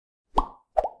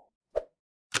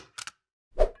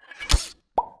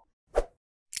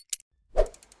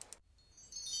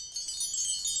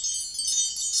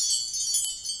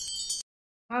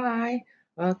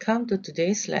Welcome to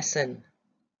today's lesson.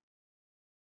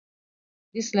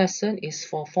 This lesson is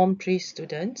for Form 3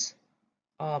 students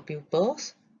or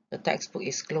pupils. The textbook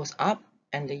is closed up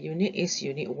and the unit is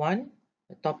Unit 1.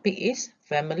 The topic is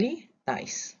Family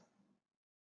Ties.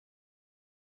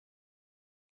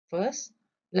 First,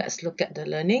 let's look at the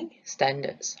learning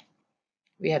standards.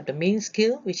 We have the main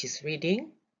skill, which is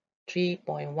reading,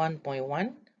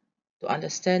 3.1.1. To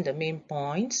understand the main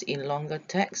points in longer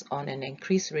text on an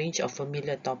increased range of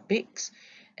familiar topics.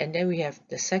 And then we have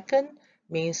the second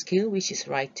main skill, which is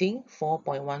writing,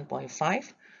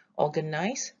 4.1.5.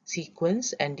 Organize,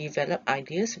 sequence, and develop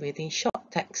ideas within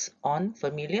short text on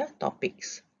familiar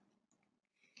topics.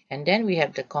 And then we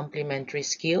have the complementary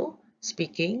skill,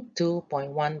 speaking,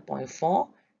 2.1.4.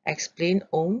 Explain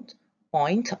own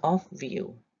point of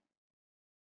view.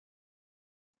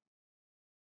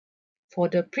 For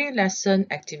the pre-lesson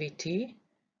activity,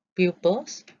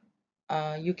 pupils,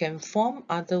 you can form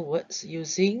other words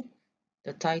using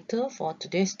the title for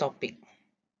today's topic,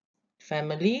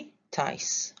 Family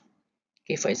Ties.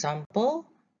 Okay, for example,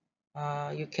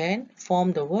 you can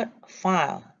form the word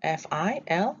file,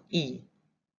 F-I-L-E,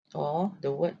 or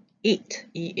the word eat,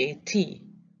 E-A-T,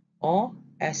 or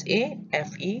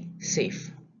S-A-F-E,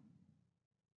 safe.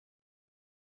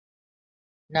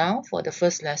 Now, for the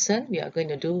first lesson, we are going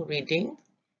to do reading.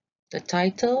 The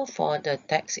title for the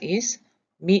text is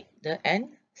Meet the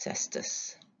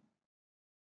Ancestors.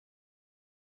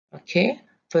 Okay,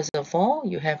 first of all,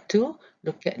 you have to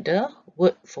look at the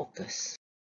word focus.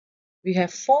 We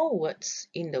have 4 words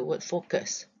in the word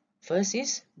focus. First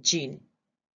is gene.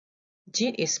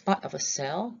 Gene is part of a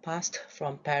cell passed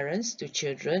from parents to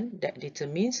children that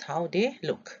determines how they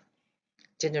look.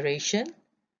 Generation,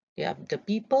 they are the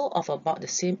people of about the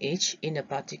same age in a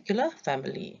particular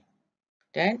family.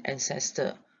 Then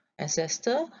ancestor.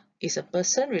 Ancestor is a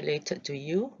person related to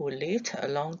you who lived a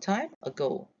long time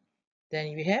ago.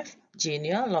 Then we have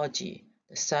genealogy,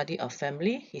 the study of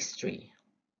family history.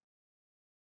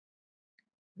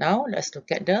 Now let's look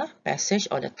at the passage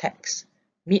or the text.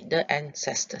 Meet the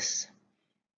ancestors.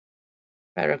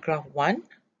 Paragraph 1.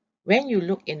 When you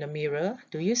look in the mirror,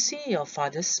 do you see your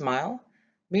father's smile?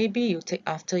 Maybe you take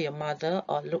after your mother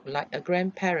or look like a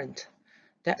grandparent.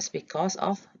 That's because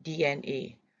of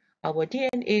DNA. Our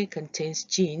DNA contains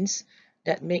genes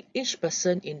that make each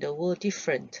person in the world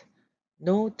different.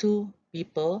 No two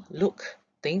people look,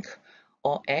 think,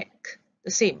 or act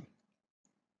the same.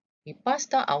 We pass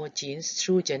down our genes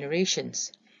through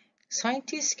generations.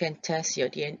 Scientists can test your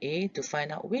DNA to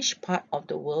find out which part of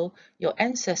the world your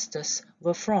ancestors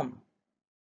were from.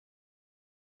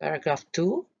 Paragraph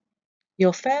 2.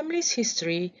 Your family's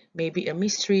history may be a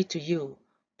mystery to you,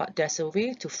 but there's a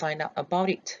way to find out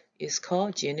about it. It's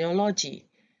called genealogy,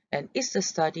 and it's the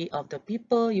study of the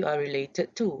people you are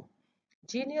related to.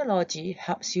 Genealogy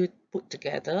helps you put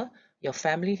together your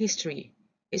family history.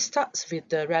 It starts with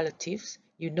the relatives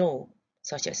you know,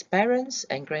 such as parents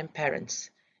and grandparents,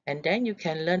 and then you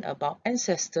can learn about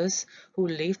ancestors who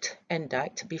lived and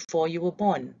died before you were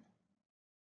born.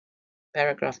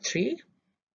 Paragraph 3.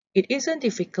 It isn't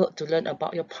difficult to learn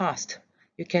about your past.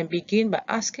 You can begin by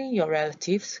asking your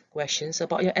relatives questions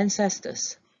about your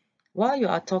ancestors. While you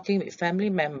are talking with family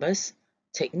members,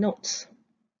 take notes.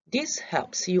 This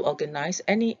helps you organize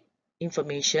any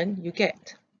information you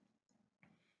get.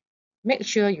 Make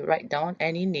sure you write down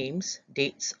any names,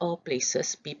 dates, or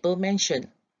places people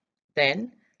mention.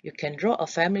 Then, you can draw a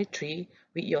family tree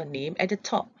with your name at the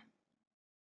top.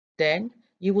 Then,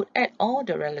 you would add all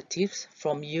the relatives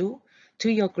from you to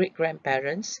your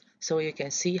great-grandparents so you can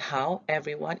see how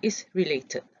everyone is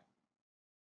related.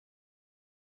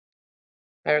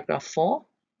 Paragraph 4.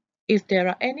 If there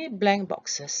are any blank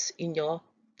boxes in your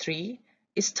tree,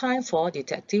 it's time for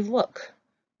detective work.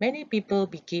 Many people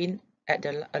begin at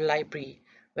a library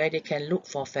where they can look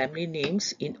for family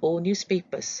names in old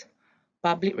newspapers.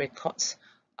 Public records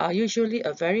are usually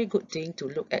a very good thing to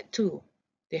look at too.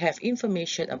 They have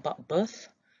information about birth,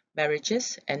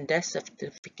 marriages, and death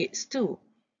certificates too.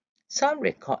 Some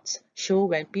records show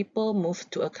when people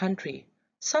moved to a country.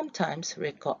 Sometimes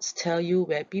records tell you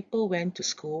where people went to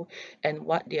school and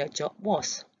what their job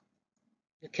was.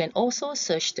 You can also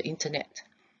search the internet.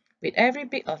 With every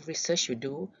bit of research you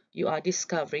do, you are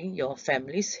discovering your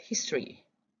family's history.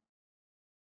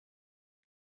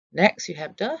 Next, you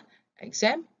have the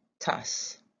exam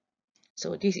task.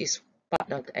 So this is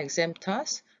part of the exam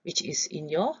task, which is in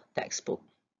your textbook.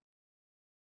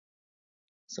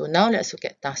 So now let's look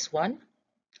at task 1.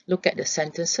 Look at the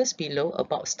sentences below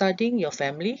about studying your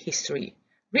family history.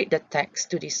 Read the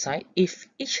text to decide if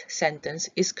each sentence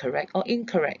is correct or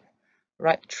incorrect.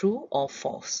 Write true or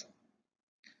false.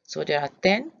 So there are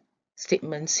 10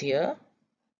 statements here.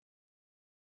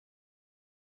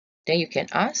 Then you can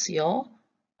ask your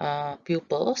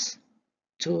pupils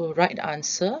to write the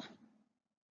answer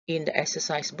in the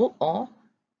exercise book or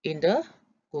in the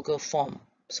Google form.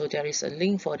 So there is a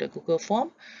link for the Google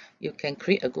form. You can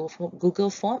create a Google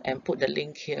form and put the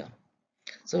link here.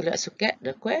 So let's look at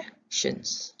the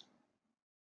questions.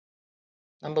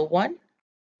 Number 1,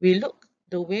 we look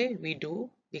the way we do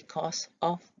because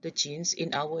of the genes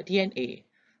in our DNA.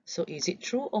 So is it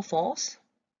true or false?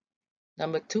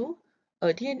 Number 2, a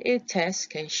DNA test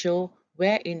can show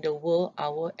where in the world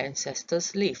our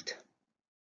ancestors lived.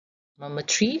 Number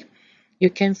 3, you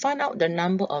can find out the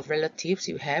number of relatives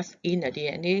you have in a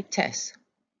DNA test.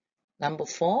 Number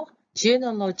 4,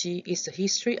 genealogy is the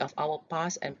history of our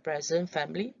past and present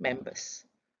family members.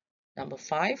 Number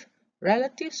 5,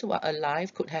 relatives who are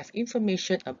alive could have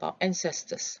information about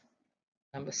ancestors.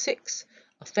 Number 6,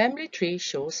 a family tree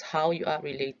shows how you are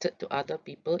related to other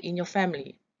people in your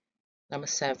family. Number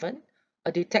 7,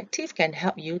 a detective can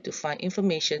help you to find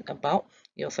information about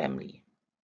your family.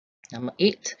 Number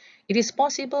 8, it is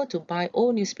possible to buy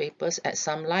old newspapers at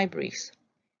some libraries.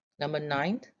 Number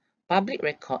 9, public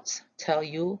records tell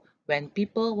you when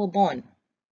people were born.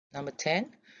 Number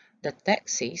 10, the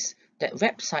text says that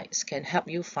websites can help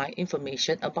you find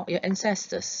information about your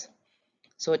ancestors.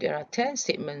 So there are 10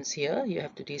 statements here. You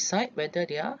have to decide whether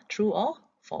they are true or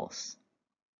false.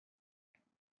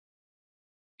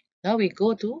 Now we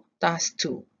go to task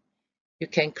 2. You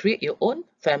can create your own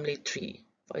family tree.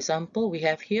 For example, we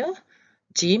have here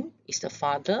Jim is the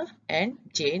father and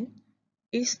Jane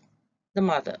is the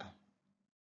mother.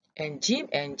 And Jim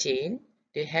and Jane,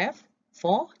 they have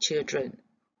 4 children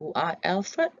who are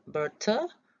Alfred, Bertha,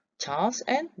 Charles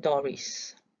and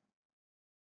Doris.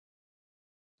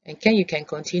 And you can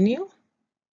continue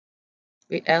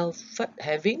with Alfred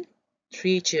having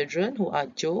 3 children who are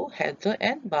Joe, Heather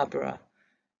and Barbara.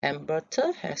 And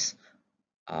Bertha has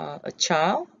a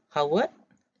child, Howard.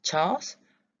 Charles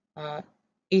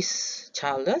is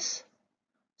childless,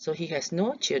 so he has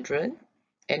no children.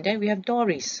 And then we have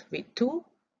Doris with 2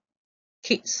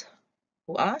 kids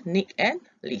who are Nick and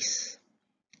Liz.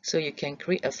 So you can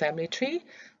create a family tree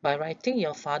by writing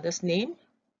your father's name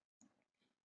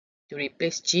to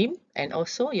replace Jim and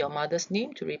also your mother's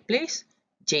name to replace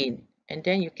Jane. And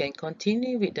then you can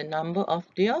continue with the number of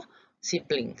their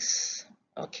siblings.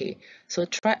 Okay, so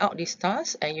try out this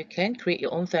task and you can create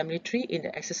your own family tree in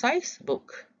the exercise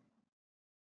book.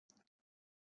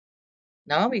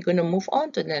 Now we're going to move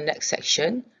on to the next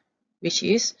section, which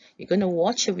is you're going to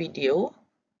watch a video.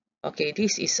 Okay,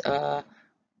 this is a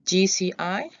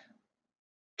GCI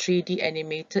 3D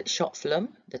animated short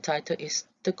film. The title is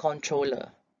The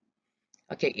Controller.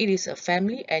 Okay, it is a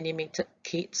family animated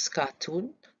kids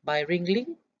cartoon by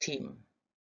Ringling team.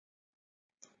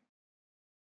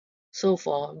 So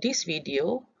for this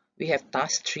video, we have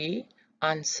task 3,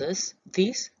 answers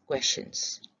these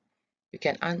questions. You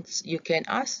can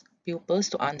ask pupils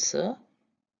to answer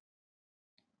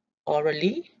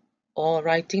orally or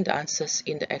writing the answers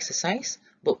in the exercise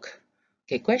book.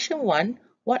 Okay, question 1,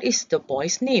 what is the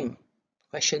boy's name?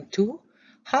 Question 2,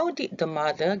 how did the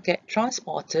mother get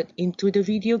transported into the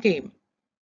video game?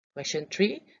 Question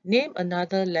 3, name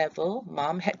another level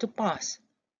mom had to pass.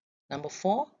 Number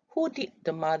 4, who did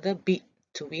the mother beat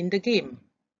to win the game?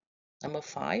 Number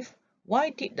 5,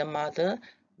 why did the mother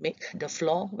make the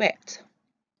floor wet?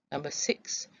 Number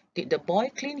 6, did the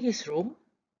boy clean his room?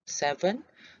 7,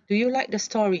 do you like the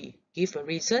story? Give a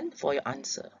reason for your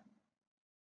answer.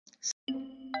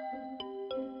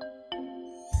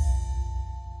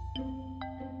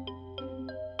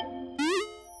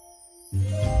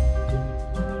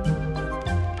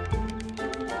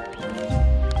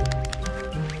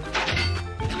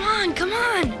 Come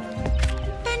on!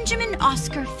 Benjamin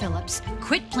Oscar Phillips,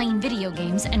 quit playing video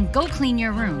games and go clean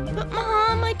your room. But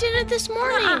Mom, I did it this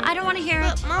morning. I don't want to hear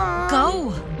it. Mom.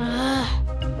 Go!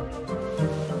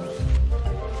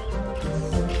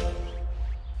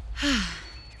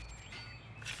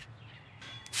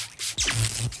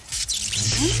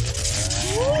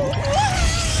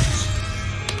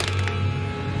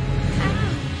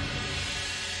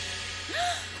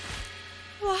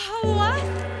 What?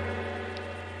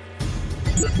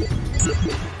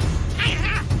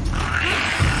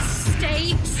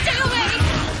 Stay away!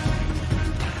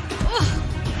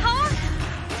 Huh?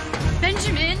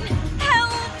 Benjamin,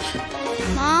 help!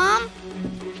 Mom?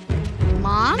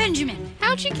 Benjamin!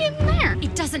 How'd you get in there?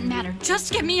 It doesn't matter.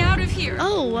 Just get me out of here.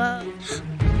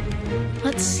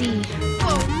 Let's see.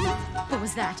 Whoa! What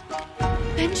was that?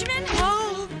 Benjamin?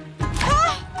 Oh!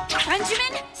 Ah!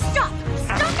 Benjamin, stop!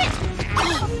 Stop it!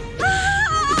 Ah!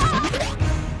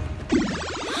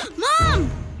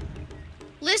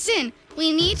 Listen,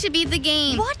 we need to beat the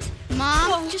game. What?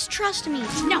 Mom, just trust me.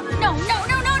 No, no, no, no,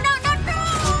 no, no, no, no!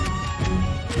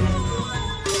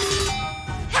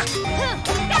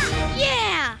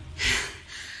 Yeah!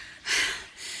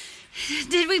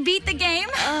 Did we beat the game?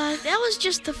 That was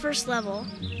just the first level.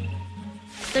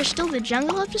 There's still the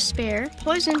Jungle of Despair,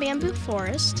 Poison Bamboo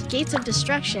Forest, Gates of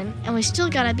Destruction, and we still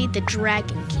gotta beat the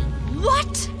Dragon King.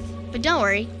 What? But don't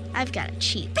worry, I've got a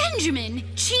cheat. Benjamin,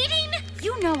 cheating?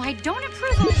 You know I don't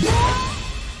approve of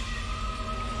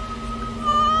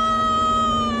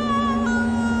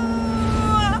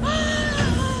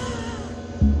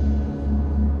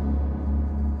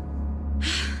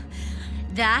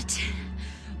That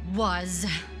was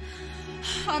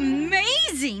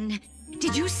amazing!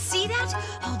 Did you see that?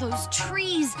 All those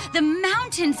trees, the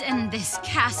mountains, and this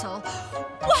castle.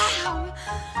 Wow!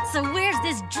 So where's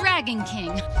this Dragon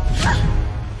King?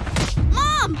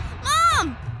 Mom!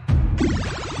 Mom!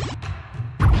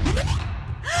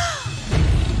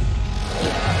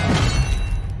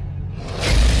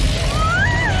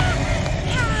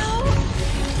 How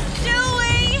do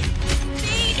we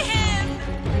beat him?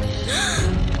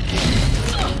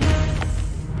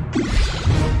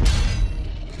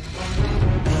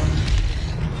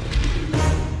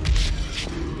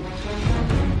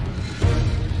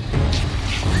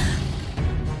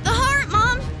 The heart,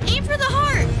 Mom! Aim for the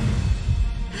heart!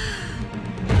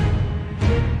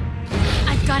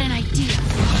 I've got an idea.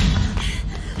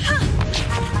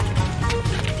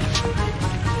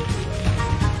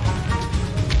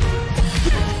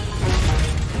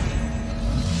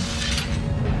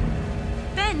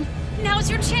 Ben, now's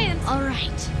your chance. All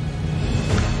right.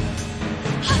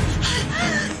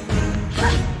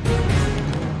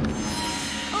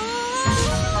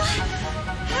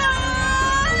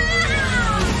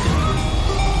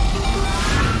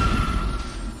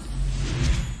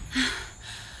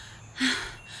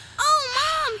 Oh,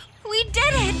 Mom! We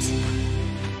did it!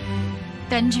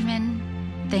 Benjamin,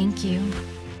 thank you.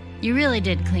 You really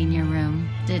did clean your room,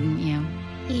 didn't you?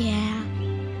 Yeah.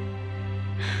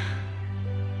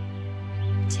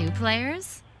 2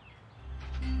 players?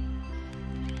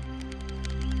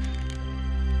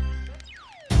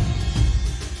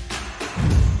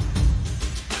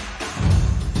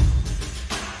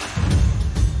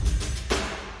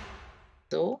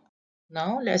 So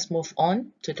now let's move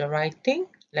on to the writing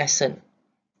lesson.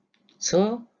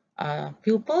 So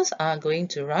pupils are going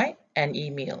to write an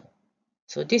email.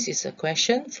 So this is a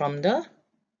question from the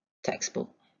textbook.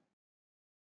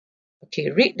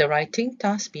 Okay, read the writing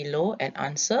task below and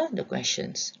answer the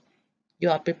questions.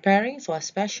 You are preparing for a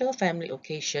special family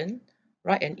occasion.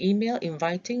 Write an email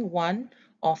inviting one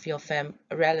of your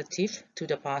relatives to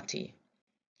the party.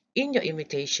 In your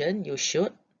invitation, you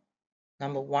should: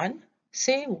 number 1,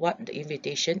 say what the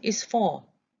invitation is for.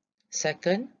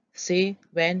 Second, say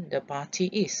when the party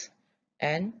is.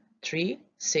 And 3,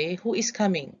 say who is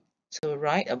coming. So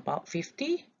write about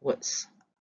 50 words.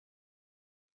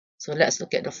 So let's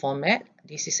look at the format.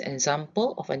 This is an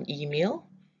example of an email.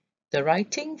 The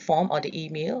writing form or the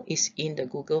email is in the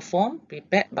Google form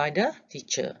prepared by the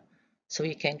teacher. So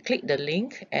you can click the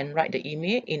link and write the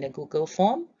email in the Google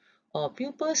form, or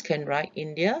pupils can write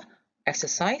in their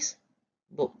exercise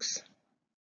books.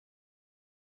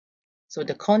 So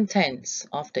the contents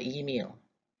of the email.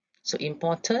 So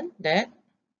important that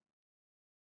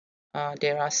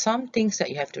there are some things that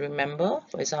you have to remember.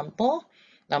 For example,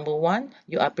 number 1,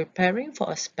 you are preparing for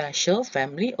a special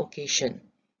family occasion.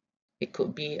 It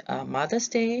could be a Mother's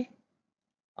Day,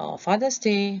 or Father's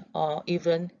Day, or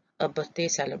even a birthday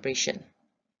celebration.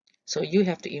 So you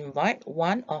have to invite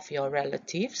one of your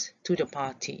relatives to the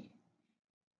party.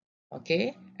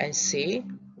 Okay, and say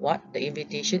what the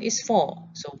invitation is for.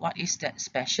 So what is that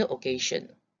special occasion?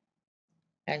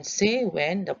 And say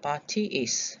when the party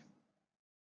is.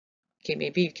 Okay,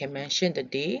 maybe you can mention the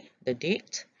day, the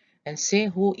date, and say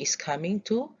who is coming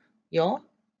to your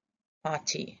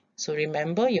party. So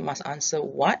remember, you must answer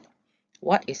what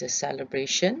is the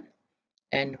celebration,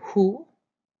 and who.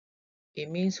 It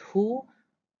means who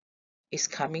is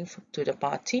coming to the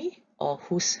party, or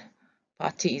whose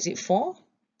party is it for,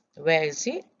 where is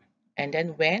it, and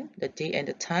then when, the day and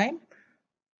the time,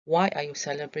 why are you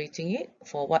celebrating it,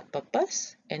 for what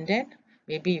purpose, and then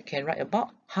maybe you can write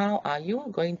about how are you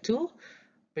going to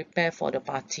prepare for the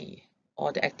party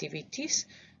or the activities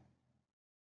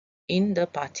in the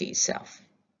party itself.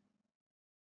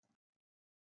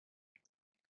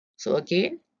 So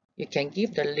again, you can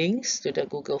give the links to the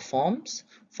Google Forms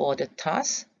for the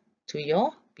task to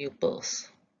your pupils.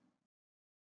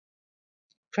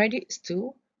 Credits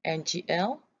to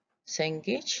ngl,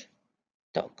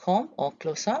 cengage.com or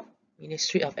closeup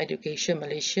Ministry of Education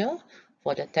Malaysia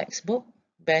for the textbook,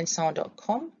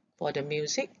 bandsound.com for the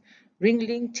music,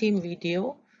 Ringling Team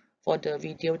Video for the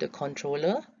video, the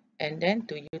controller, and then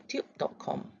to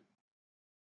youtube.com.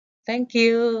 Thank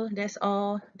you. That's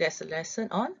all. That's a lesson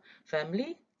on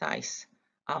family ties.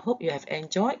 I hope you have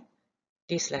enjoyed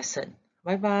this lesson.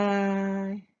 Bye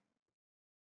bye.